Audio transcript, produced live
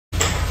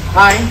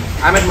Hi,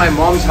 I'm at my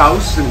mom's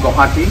house in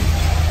Guwahati,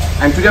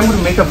 and today I'm going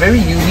to make a very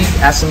unique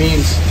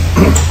Assamese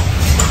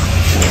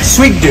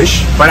sweet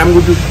dish, but I'm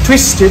going to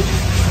twist it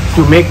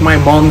to make my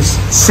mom's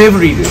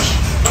savory dish.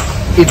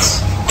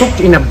 It's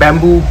cooked in a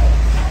bamboo,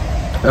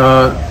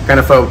 kind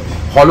of a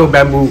hollow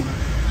bamboo,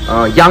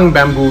 young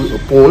bamboo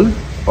pole,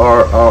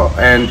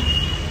 and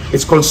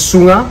it's called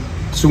chungar.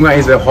 Chungar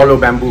is a hollow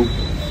bamboo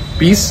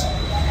piece,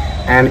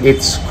 and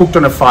it's cooked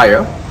on a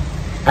fire.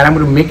 And I'm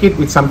going to make it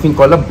with something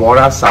called a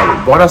Bordo.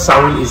 Bordo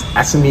is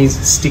Assamese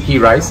sticky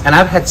rice, and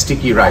I've had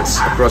sticky rice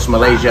across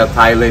Malaysia,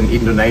 Thailand,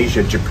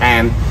 Indonesia,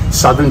 Japan,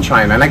 southern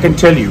China, and I can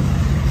tell you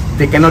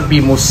there cannot be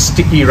more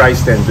sticky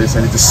rice than this,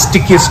 and it's the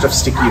stickiest of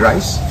sticky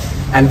rice.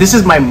 And this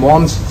is my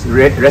mom's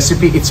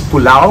recipe. It's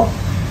pulao,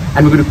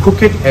 and we're going to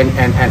cook it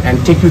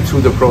and take you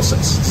through the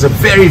process. It's a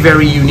very,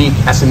 very unique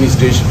Assamese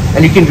dish,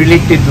 and you can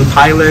relate it to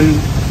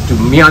Thailand, to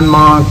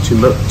Myanmar,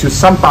 to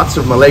some parts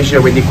of Malaysia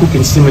where they cook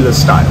in similar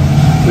style.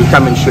 We'll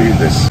come and show you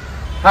this.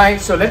 Hi,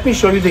 so let me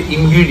show you the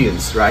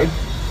ingredients, right?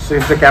 So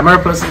if the camera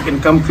person can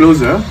come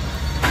closer.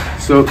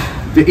 So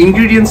the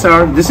ingredients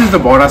are, this is the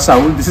Bordo,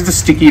 this is the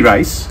sticky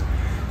rice.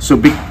 So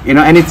big,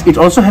 and it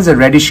also has a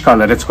reddish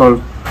color. That's called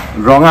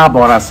ronga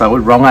Bordo.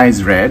 Ronga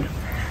is red.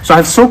 So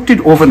I've soaked it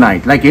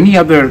overnight. Like any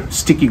other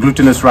sticky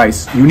glutinous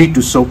rice, you need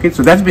to soak it.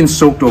 So that's been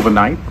soaked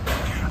overnight.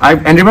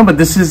 And remember,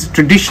 this is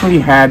traditionally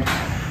had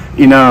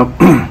in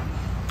a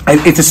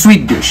it's a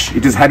sweet dish.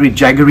 It is had with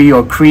jaggery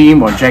or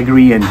cream, or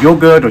jaggery and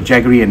yogurt, or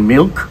jaggery and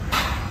milk.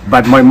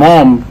 But my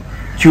mom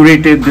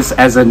curated this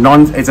as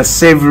a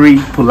savory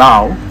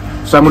pulao.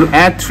 So I'm going to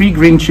add 3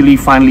 green chili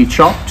finely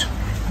chopped.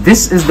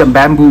 This is the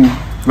bamboo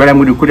where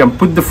I'm going to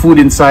put the food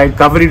inside,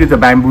 cover it with the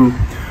bamboo,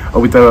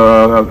 with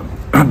a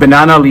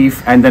banana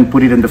leaf, and then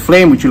put it in the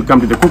flame, which will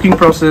come to the cooking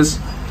process.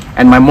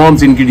 And my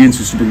mom's ingredients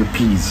used to be the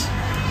peas.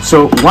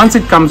 So once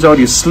it comes out,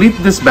 you slit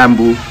this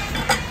bamboo.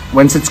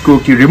 Once it's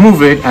cooked, you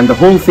remove it, and the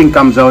whole thing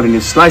comes out, and you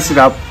slice it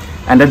up,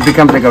 and that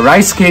becomes like a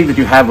rice cake that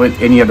you have with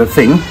any other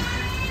thing.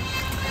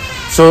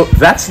 So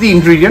that's the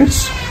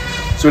ingredients.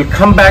 So we'll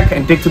come back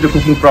and take through the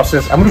cooking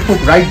process. I'm going to cook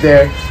right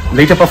there,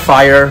 light up a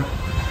fire,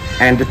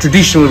 and the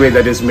traditional way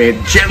that is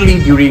made, generally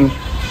during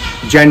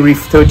January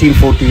 13th,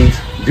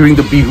 14th, during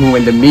the Bihu,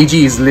 when the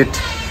meji is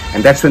lit,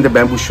 and that's when the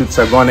bamboo shoots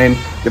are gone in.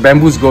 The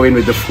bamboos go in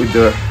with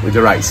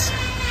the rice.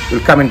 We'll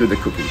come into the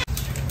cooking.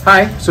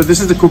 Hi, so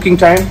this is the cooking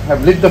time.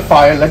 I've lit the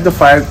fire, let the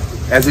fire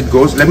as it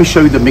goes. Let me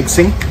show you the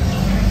mixing.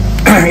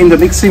 In the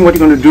mixing, what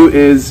you're going to do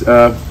is,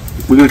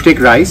 we're going to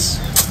take rice,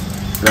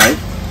 right?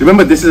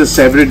 Remember, this is a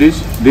savory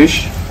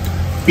dish,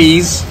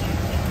 peas,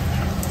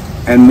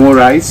 and more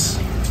rice.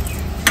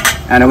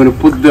 And I'm going to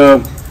put the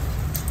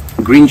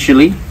green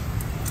chili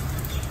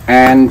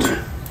and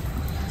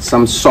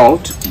some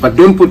salt, but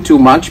don't put too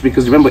much,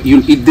 because remember,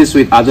 you'll eat this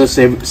with other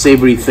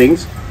savory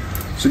things.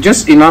 So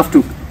just enough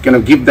to kind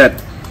of give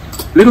that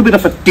little bit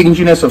of a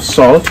tinginess of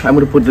salt. I'm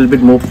going to put a little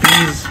bit more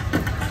peas,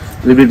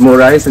 a little bit more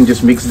rice, and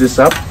just mix this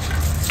up.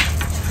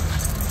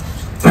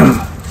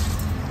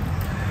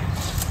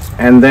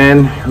 And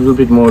then a little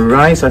bit more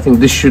rice. I think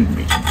this should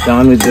be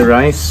done with the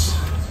rice.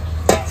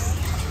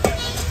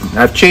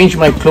 I've changed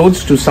my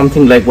clothes to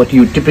something like what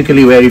you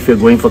typically wear if you're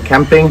going for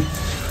camping,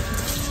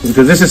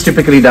 because this is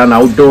typically done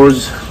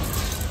outdoors.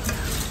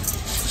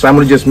 So I'm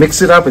going to just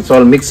mix it up. It's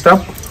all mixed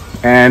up,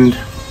 and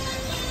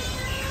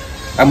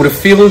I'm going to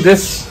fill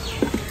this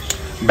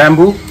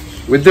bamboo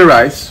with the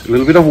rice, a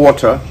little bit of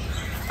water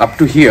up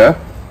to here,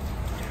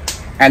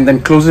 and then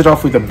close it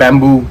off with a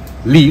bamboo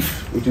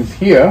leaf, which is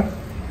here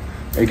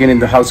again in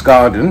the house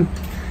garden,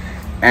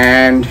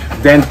 and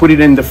then put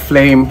it in the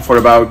flame for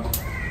about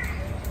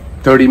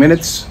 30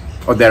 minutes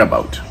or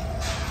thereabout.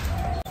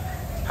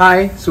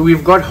 Hi, so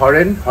we've got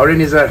Horen.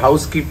 Horen is our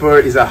housekeeper,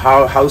 is a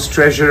house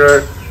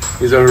treasurer,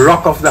 is a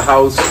rock of the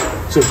house.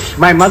 So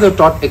my mother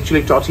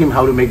actually taught him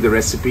how to make the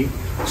recipe.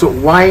 So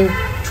why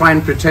try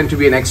and pretend to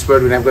be an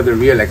expert when I've got the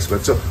real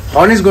expert? So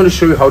Horen is going to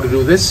show you how to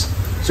do this.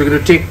 So we're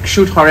going to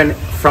shoot Horen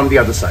from the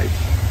other side.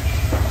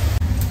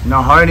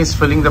 Now Horen is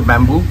filling the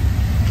bamboo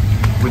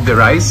with the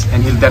rice,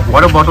 and that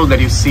water bottle that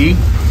you see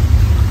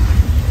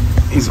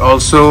is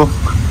also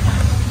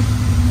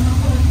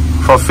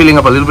for filling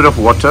up a little bit of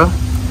water.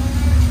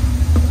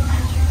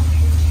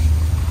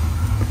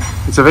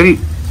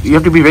 You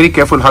have to be very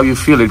careful how you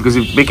fill it, because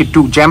if you make it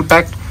too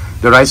jam-packed,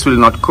 the rice will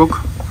not cook.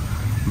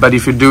 But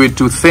if you do it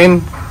too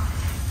thin,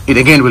 it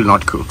again will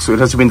not cook. So it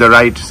has to be in the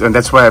right, and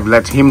that's why I've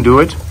let him do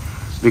it,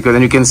 because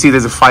then you can see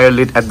there's a fire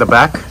lit at the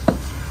back.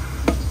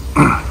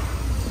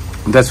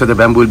 That's where the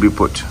bamboo will be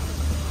put.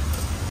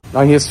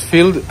 Now he has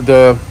filled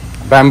the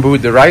bamboo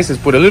with the rice. He's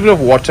put a little bit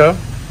of water,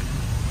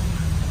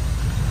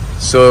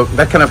 so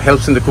that kind of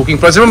helps in the cooking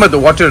process. Remember, the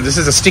water, this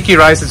is a sticky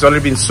rice, it's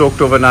already been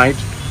soaked overnight,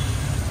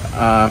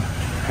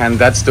 and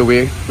that's the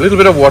way. A little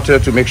bit of water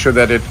to make sure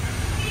that it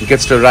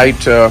gets the right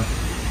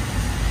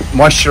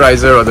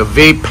moisturizer, or the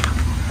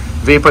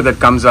vapor that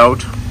comes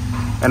out.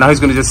 And now he's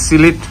going to just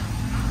seal it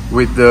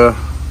with the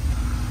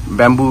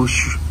bamboo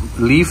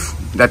leaf.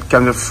 That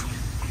kind of,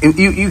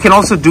 you can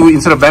also do,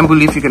 instead of bamboo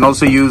leaf, you can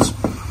also use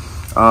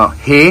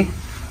hay,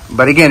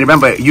 But again,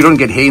 remember, you don't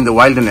get hay in the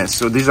wilderness,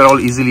 so these are all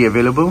easily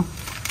available.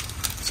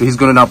 So he's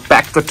going to now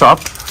pack the top.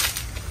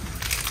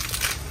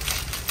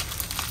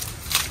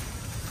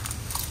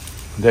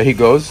 There he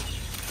goes.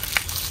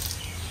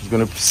 He's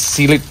going to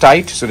seal it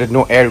tight so that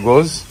no air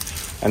goes,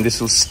 and this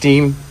will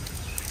steam,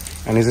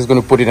 and he's just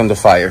going to put it on the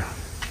fire.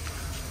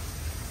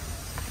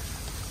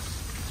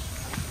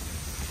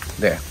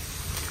 There.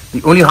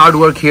 The only hard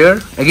work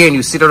here, again,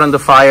 you sit around the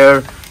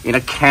fire in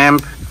a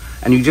camp,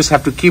 and you just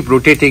have to keep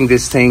rotating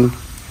this thing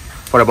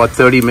for about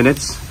 30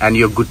 minutes, and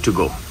you're good to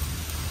go.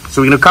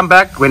 So we're going to come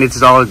back when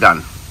it's all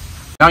done.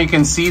 Now you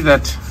can see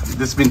that this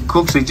has been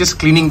cooked, so it's just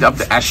cleaning up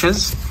the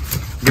ashes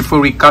before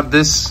we cut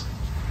this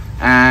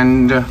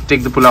and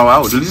take the pulao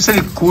out. We'll just let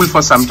it cool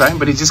for some time,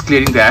 but it's just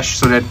clearing the ash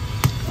so that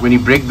when you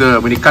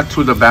cut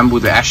through the bamboo,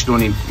 the ash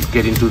don't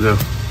get into the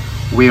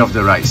way of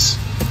the rice.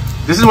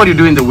 This is what you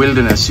do in the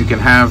wilderness. You can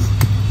have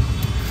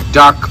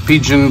duck,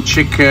 pigeon,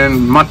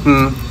 chicken,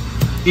 mutton,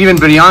 even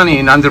biryani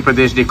in Andhra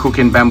Pradesh. They cook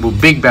in bamboo,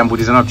 big bamboo.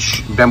 These are not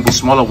bamboo,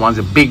 smaller ones.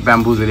 The big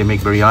bamboos where they make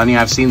biryani.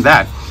 I've seen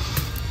that.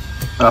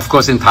 Of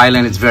course, in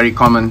Thailand, it's very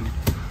common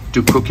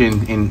to cook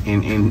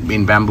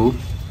in bamboo.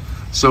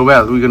 So,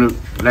 well, we're going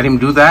to let him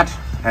do that,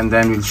 and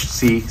then we'll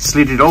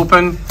slit it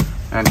open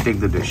and take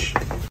the dish.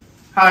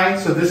 Hi,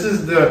 so this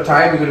is the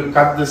time we're going to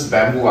cut this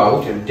bamboo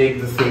out and take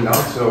the thing out.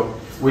 So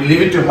we'll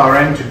leave it to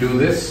Haran to do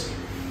this.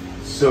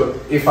 So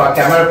if our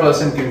camera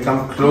person can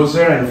come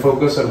closer and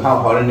focus on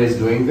how Haran is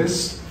doing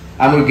this,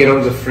 I'm going to get out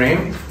of the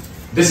frame.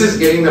 This is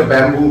getting the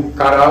bamboo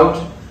cut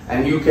out,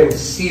 and you can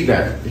see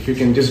that. If you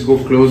can just go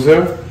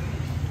closer,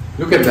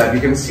 look at that.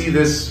 You can see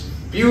this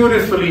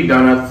beautifully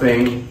done up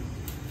thing.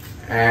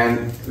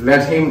 And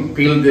let him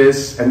peel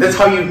this, and that's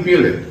how you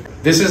peel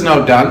it. This is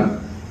now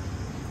done,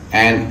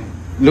 and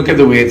look at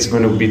the way it's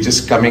going to be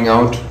just coming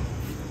out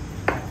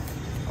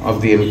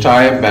of the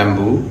entire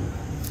bamboo.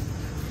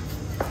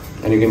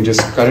 And you can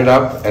just cut it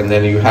up, and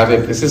then you have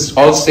it. This is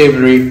all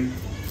savory,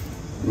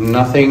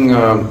 nothing,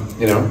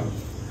 you know,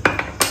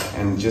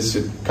 and just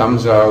it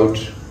comes out.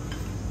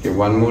 Okay,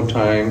 one more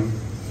time.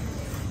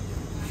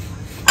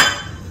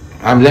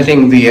 I'm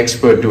letting the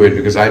expert do it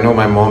because I know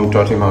my mom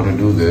taught him how to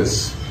do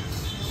this.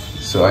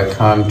 So I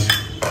can't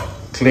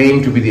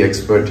claim to be the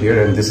expert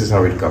here, and this is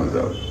how it comes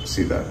out.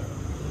 See that?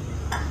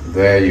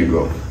 There you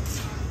go.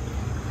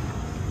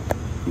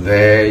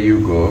 There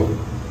you go.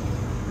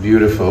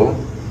 Beautiful.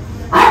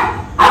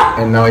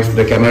 And now if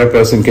the camera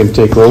person can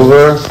take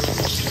over.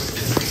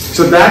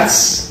 So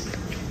that's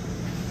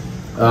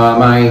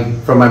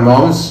from my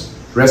mom's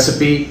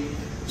recipe,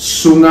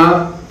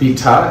 sunga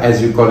pita, as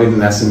you call it in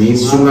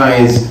Assamese. Sunga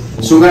is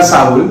sunga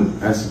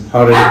sabul, as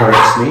Haran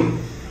corrects me.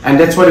 And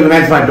that's what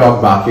unites my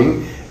dog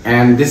barking.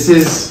 And this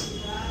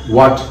is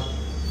what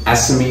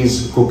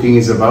Assamese cooking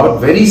is about.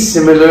 Very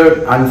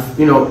similar, and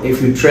you know, if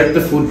you tread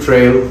the food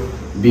trail,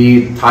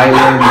 be it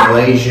Thailand,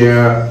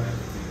 Malaysia,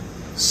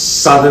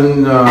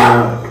 southern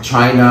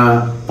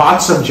China,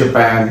 parts of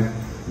Japan,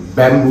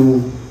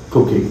 bamboo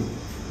cooking.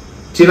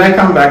 Till I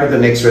come back with the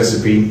next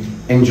recipe,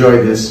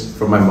 enjoy this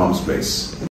from my mom's place.